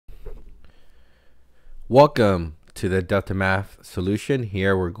Welcome to the DeltaMath solution.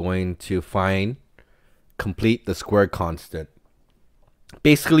 Here we're going to complete the square constant.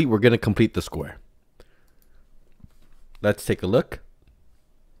 Basically, we're going to complete the square. Let's take a look.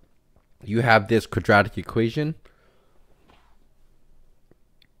 You have this quadratic equation.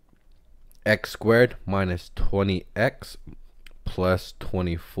 X squared minus 20x plus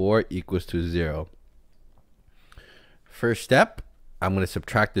 24 equals to 0. First step, I'm going to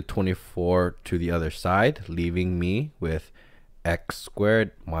subtract the 24 to the other side, leaving me with x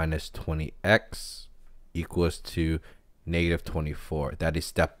squared minus 20x equals to negative 24. That is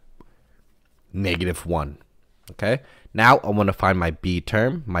step -1. Okay. Now I want to find my b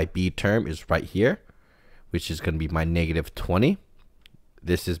term. My b term is right here, which is going to be my negative 20.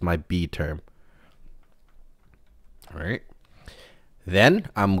 This is my b term. All right. Then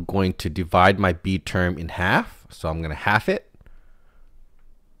I'm going to divide my b term in half. So I'm going to half it.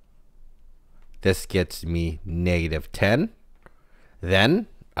 This gets me negative 10. Then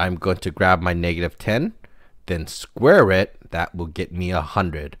I'm going to grab my negative 10, then square it. That will get me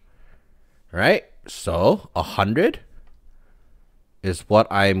 100. Right? So 100 is what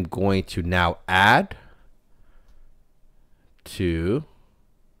I'm going to now add to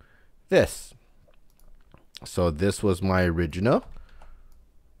this. So this was my original.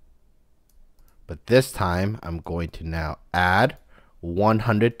 But this time I'm going to now add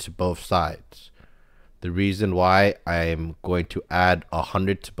 100 to both sides. The reason why I'm going to add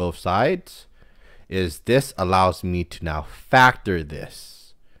 100 to both sides is this allows me to now factor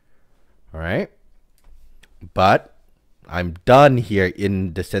this. All right. But I'm done here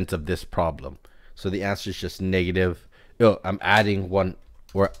in the sense of this problem. So the answer is just negative. Oh, I'm adding one.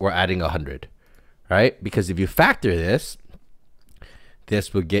 We're adding 100, right? Because if you factor this,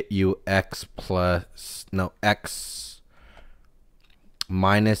 this will get you x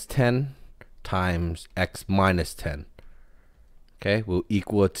minus 10 times x minus 10. Okay, will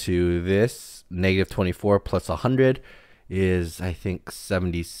equal to this negative 24 plus 100 is, I think,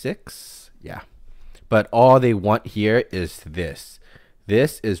 76. Yeah. But all they want here is this.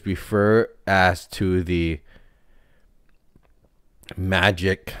 This is referred as to the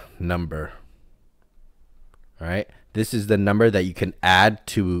magic number. All right. This is the number that you can add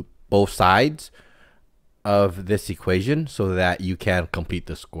to both sides of this equation so that you can complete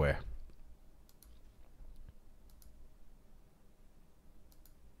the square.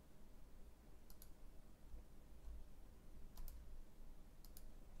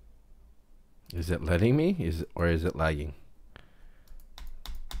 Is it letting me? Or is it lagging?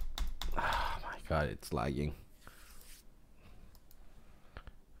 Oh my god, it's lagging.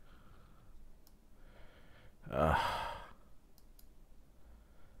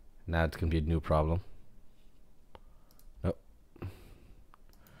 Now it's gonna be a new problem. Nope.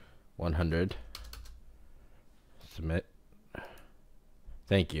 100. Submit.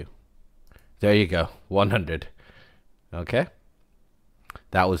 Thank you. There you go. 100. Okay.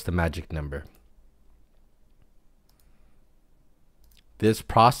 That was the magic number. This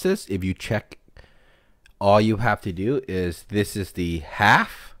process, if you check, all you have to do is, this is the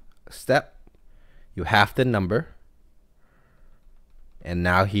half step. You half the number. And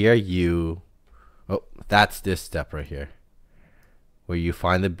now here that's this step right here. Where you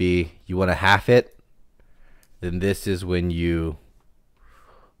find the b, you want to half it. Then this is when you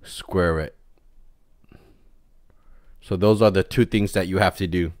square it. So those are the two things that you have to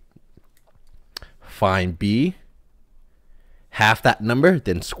do. Find b, half that number,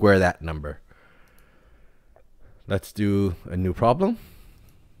 then square that number. Let's do a new problem.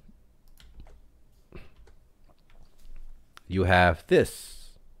 You have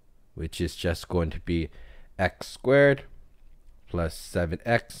this, which is just going to be x squared plus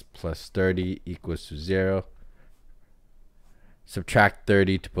 7x plus 30 equals to 0. Subtract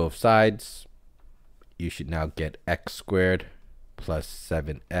 30 to both sides. You should now get x squared plus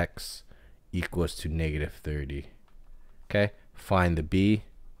 7x equals to negative 30. Okay, find the b.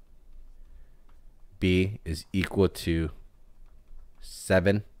 B is equal to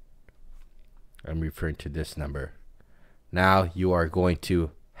 7. I'm referring to this number. Now you are going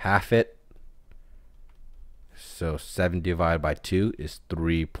to half it. So 7 divided by 2 is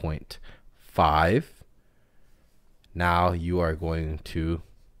 3.5. Now you are going to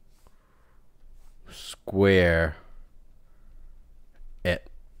square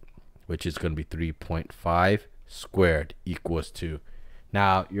it, which is going to be 3.5 squared equals to.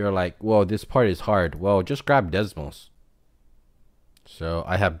 Now you're like, well, this part is hard. Well, just grab decimals. So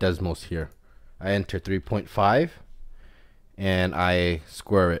I have decimals here. I enter 3.5 and I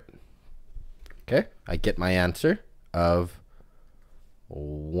square it. Okay, I get my answer of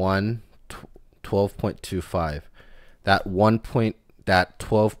 1 12.25. That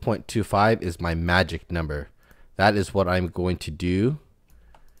 12.25 is my magic number. That is what I'm going to do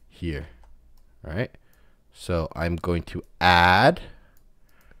here. All right. So I'm going to add.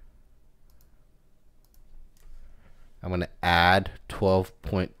 I'm going to add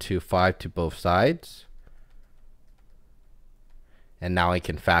 12.25 to both sides. And now I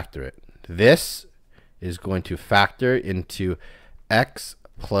can factor it. This is going to factor into x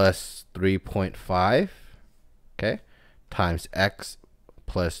plus 3.5, okay, times x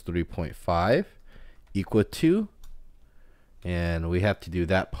plus 3.5 equal to, and we have to do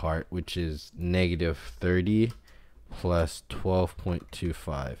that part, which is negative 30 plus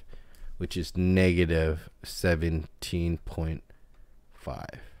 12.25, which is negative 17.5,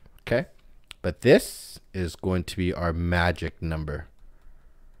 okay? But this is going to be our magic number.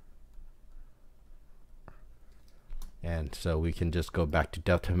 And so we can just go back to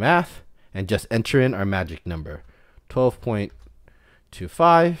DeltaMath and just enter in our magic number.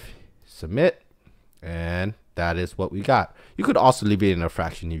 12.25, submit, and that is what we got. You could also leave it in a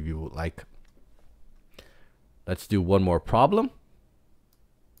fraction if you would like. Let's do one more problem.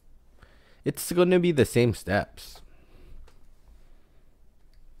 It's going to be the same steps.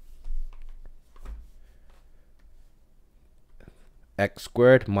 X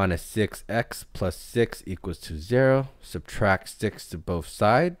squared minus 6x plus 6 equals to 0. Subtract 6 to both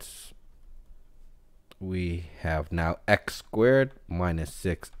sides. We have now x squared minus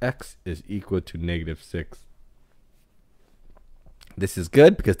 6x is equal to negative 6. This is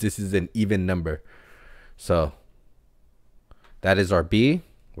good because this is an even number. So that is our b.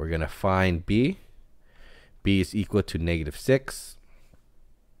 We're going to find b. b is equal to negative 6.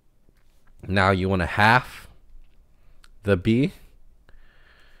 Now you want to half the b.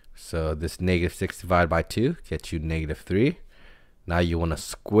 So this negative 6 divided by 2 gets you negative 3. Now you want to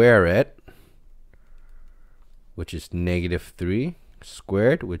square it, which is negative 3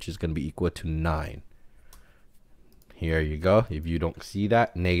 squared, which is going to be equal to 9. Here you go. If you don't see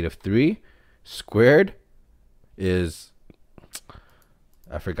that, negative 3 squared is,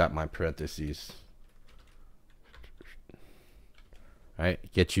 I forgot my parentheses. All right,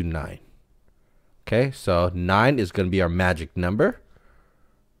 get you 9. Okay, so 9 is going to be our magic number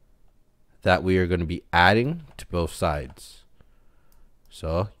that we are going to be adding to both sides.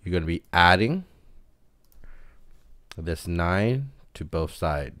 So you're going to be adding this 9 to both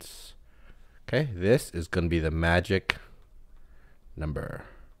sides. Okay, this is going to be the magic number.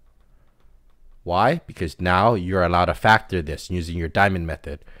 Why? Because now you're allowed to factor this using your diamond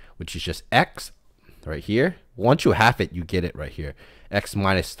method, which is just x right here. Once you have it, you get it right here. X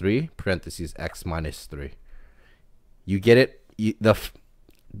minus 3, parentheses x minus 3. You get it.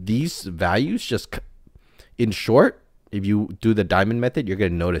 These values just, in short, if you do the diamond method, you're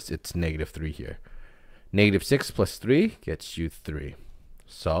going to notice it's negative 3 here. Negative 6 plus 3 gets you 3.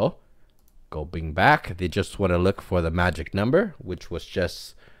 So going back, they just want to look for the magic number, which was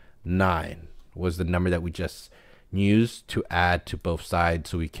just 9. Was the number that we just used to add to both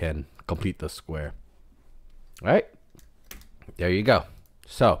sides so we can complete the square. All right, there you go.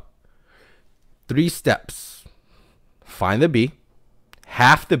 So 3 steps. Find the b,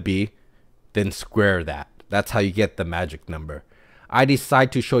 half the b, then square that. That's how you get the magic number. I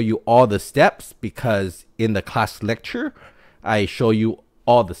decide to show you all the steps because in the class lecture, I show you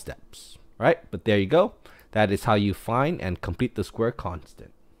all the steps, right? But there you go. That is how you find and complete the square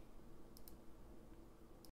constant.